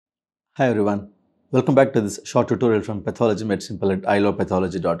Hi everyone, welcome back to this short tutorial from Pathology Made Simple at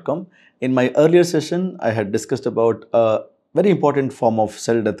ilovepathology.com. In my earlier session, I had discussed about a very important form of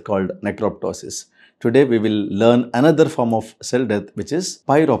cell death called necroptosis. Today we will learn another form of cell death which is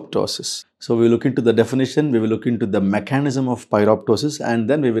pyroptosis. So we will look into the definition, we will look into the mechanism of pyroptosis, and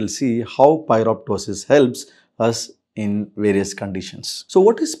then we will see how pyroptosis helps us in various conditions. So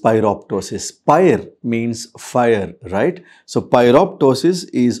what is pyroptosis? Pyre means fire, right? So pyroptosis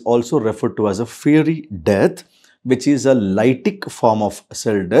is also referred to as a fiery death, which is a lytic form of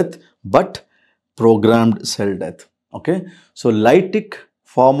cell death but programmed cell death. Okay, so lytic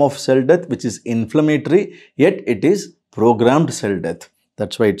form of cell death which is inflammatory, yet it is programmed cell death.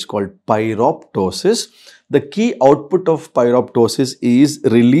 That's why it's called pyroptosis. The key output of pyroptosis is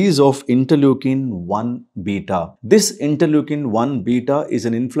release of interleukin-1 beta. This interleukin-1 beta is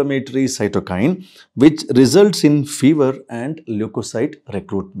an inflammatory cytokine which results in fever and leukocyte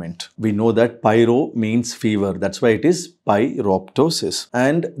recruitment. We know that pyro means fever. That's why it is pyroptosis.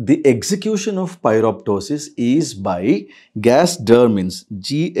 And the execution of pyroptosis is by Gasdermins,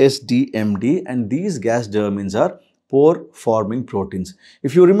 GSDMD, and these Gasdermins are pore forming proteins.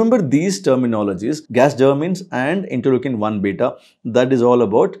 If you remember these terminologies, Gasdermins and interleukin-1 beta, that is all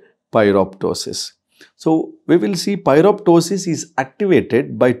about pyroptosis. So we will see pyroptosis is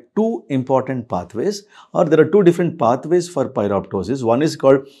activated by two important pathways, or there are two different pathways for pyroptosis. One is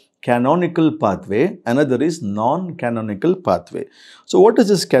called canonical pathway, another is non-canonical pathway. So what is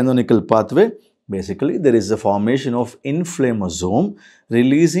this canonical pathway? Basically, there is a formation of inflammasome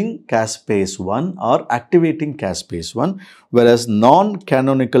releasing caspase 1 or activating caspase 1, whereas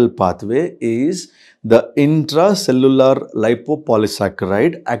non-canonical pathway is the intracellular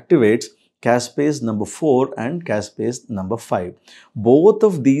lipopolysaccharide activates caspase number 4 and caspase number 5. Both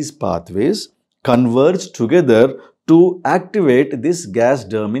of these pathways converge together to activate this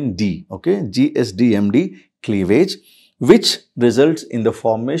Gasdermin D, okay, GSDMD cleavage, which results in the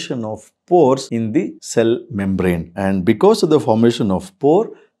formation of pores in the cell membrane, and because of the formation of pore,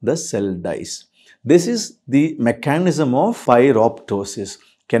 the cell dies. This is the mechanism of pyroptosis.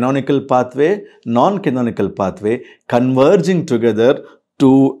 Canonical pathway, non-canonical pathway converging together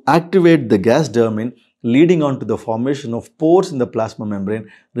to activate the Gasdermin, leading on to the formation of pores in the plasma membrane,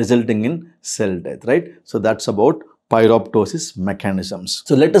 resulting in cell death, right? So that's about pyroptosis mechanisms.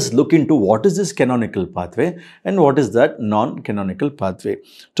 So let us look into what is this canonical pathway and what is that non-canonical pathway.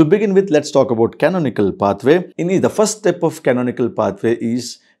 To begin with, let's talk about canonical pathway. The first step of canonical pathway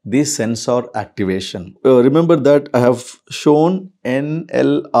is the sensor activation. Remember that I have shown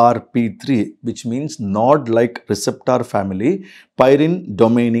NLRP3, which means node-like receptor family, pyrin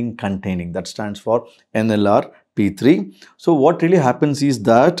domaining containing. That stands for NLRP3. So what really happens is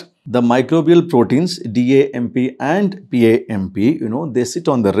that the microbial proteins DAMP and PAMP, they sit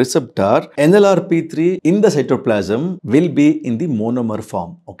on the receptor. NLRP3 in the cytoplasm will be in the monomer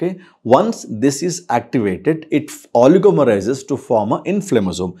form. Okay, once this is activated, it oligomerizes to form an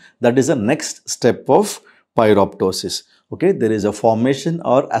inflammasome. That is the next step of pyroptosis. Okay, there is a formation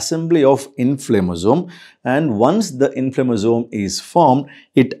or assembly of inflammasome, and once the inflammasome is formed,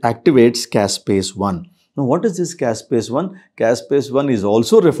 it activates caspase 1. Now, what is this caspase 1? Caspase 1 is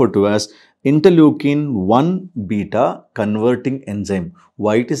also referred to as interleukin-1 beta converting enzyme.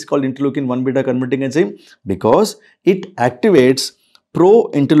 Why it is called interleukin-1 beta converting enzyme? Because it activates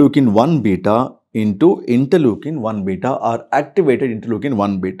pro-interleukin-1 beta into interleukin-1 beta or activated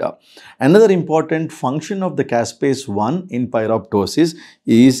interleukin-1 beta. Another important function of the caspase 1 in pyroptosis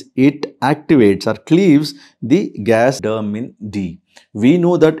is it activates or cleaves the Gasdermin D. We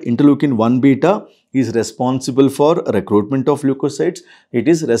know that interleukin-1 beta is responsible for recruitment of leukocytes. It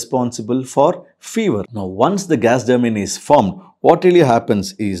is responsible for fever. Now, once the Gasdermin is formed, what really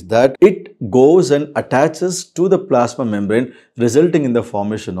happens is that it goes and attaches to the plasma membrane, resulting in the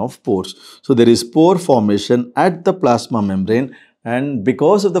formation of pores. So there is pore formation at the plasma membrane, and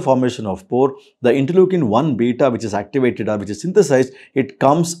because of the formation of pore, the interleukin-1 beta which is activated or which is synthesized, it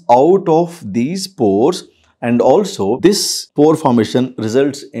comes out of these pores. And also, this pore formation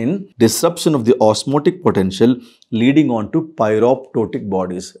results in disruption of the osmotic potential, leading on to pyroptotic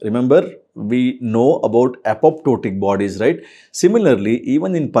bodies. Remember, we know about apoptotic bodies, right? Similarly,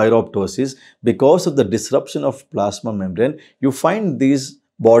 even in pyroptosis, because of the disruption of plasma membrane, you find these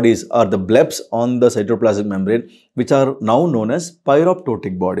bodies are the blebs on the cytoplasmic membrane, which are now known as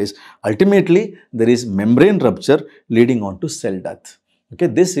pyroptotic bodies. Ultimately, there is membrane rupture leading on to cell death. Okay,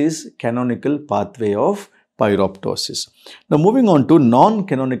 this is canonical pathway of pyroptosis. Now moving on to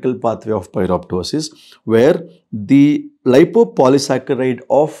non-canonical pathway of pyroptosis, where the lipopolysaccharide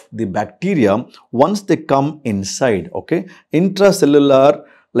of the bacteria, once they come inside, okay, intracellular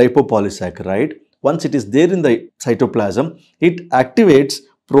lipopolysaccharide. Once it is there in the cytoplasm, it activates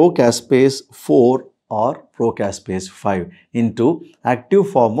procaspase 4 or procaspase 5 into active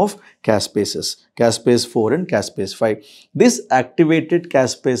form of caspases, caspase 4 and caspase 5. This activated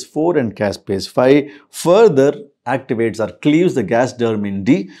caspase 4 and caspase 5 further activates or cleaves the Gasdermin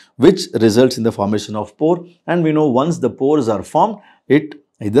D, which results in the formation of pore. And we know once the pores are formed, it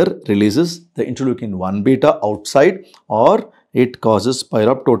either releases the interleukin 1 beta outside, or it causes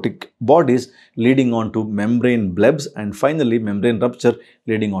pyroptotic bodies leading on to membrane blebs, and finally membrane rupture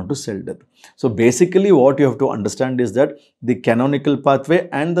leading on to cell death. So basically what you have to understand is that the canonical pathway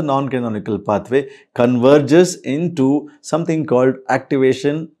and the non-canonical pathway converges into something called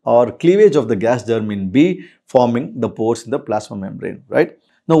activation or cleavage of the Gasdermin B, forming the pores in the plasma membrane, right?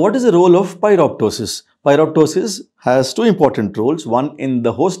 Now, what is the role of pyroptosis? Pyroptosis has two important roles, one in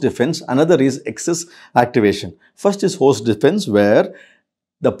the host defense, another is excess activation. First is host defense, where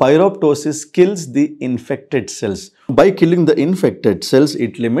the pyroptosis kills the infected cells. By killing the infected cells,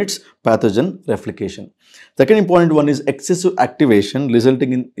 it limits pathogen replication. Second important one is excessive activation,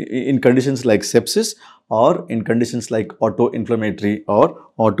 resulting in conditions like sepsis or in conditions like autoinflammatory or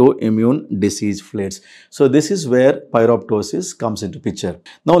autoimmune disease flares. So this is where pyroptosis comes into picture.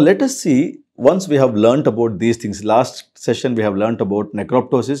 Now let us see, once we have learnt about these things, last session we have learnt about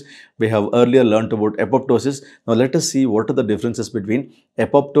necroptosis, we have earlier learnt about apoptosis. Now let us see what are the differences between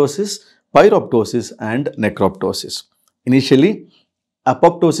apoptosis, pyroptosis and necroptosis. Initially,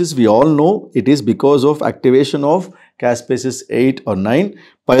 apoptosis, we all know it is because of activation of caspases 8 or 9.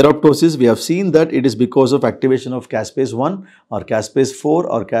 Pyroptosis, we have seen that it is because of activation of caspase 1 or caspase 4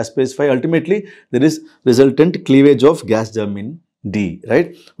 or caspase 5. Ultimately, there is resultant cleavage of Gasdermin D,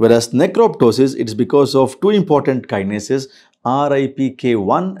 right? Whereas necroptosis, it is because of two important kinases,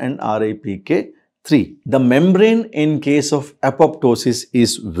 RIPK1 and RIPK3. The membrane in case of apoptosis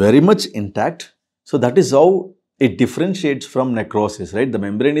is very much intact. So that is how it differentiates from necrosis, right? The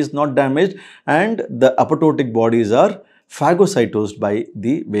membrane is not damaged and the apoptotic bodies are phagocytosed by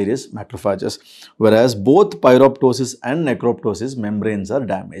the various macrophages, whereas both pyroptosis and necroptosis membranes are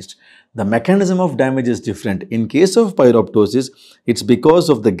damaged. The mechanism of damage is different. In case of pyroptosis, it's because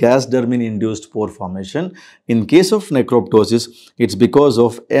of the Gasdermin induced pore formation. In case of necroptosis, it's because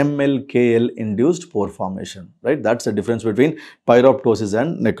of MLKL induced pore formation, right? That's the difference between pyroptosis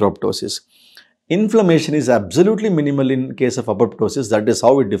and necroptosis. Inflammation is absolutely minimal in case of apoptosis. That is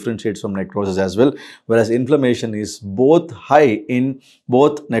how it differentiates from necrosis as well. Whereas inflammation is both high in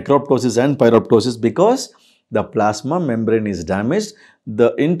both necroptosis and pyroptosis because the plasma membrane is damaged.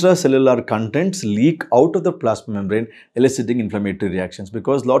 The intracellular contents leak out of the plasma membrane, eliciting inflammatory reactions,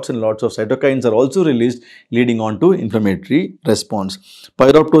 because lots and lots of cytokines are also released, leading on to inflammatory response.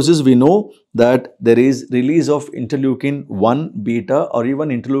 Pyroptosis, we know that there is release of interleukin 1 beta or even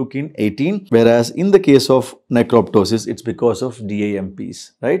interleukin 18, whereas in the case of necroptosis, it's because of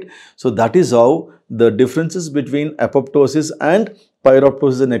DAMPs, right? So that is how the differences between apoptosis and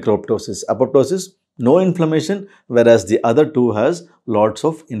pyroptosis and necroptosis. Apoptosis, no inflammation, whereas the other two has lots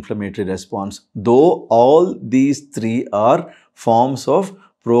of inflammatory response. Though all these three are forms of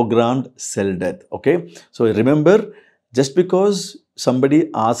programmed cell death. Okay, so remember, just because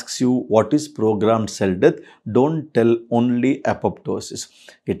somebody asks you what is programmed cell death, don't tell only apoptosis.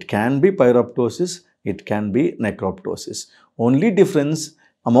 It can be pyroptosis, it can be necroptosis. Only difference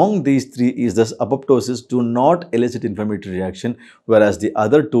among these three is that apoptosis do not elicit inflammatory reaction, whereas the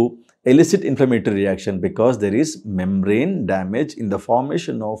other two elicit inflammatory reaction because there is membrane damage in the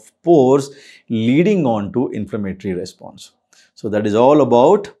formation of pores, leading on to inflammatory response. So that is all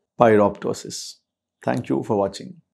about pyroptosis. Thank you for watching.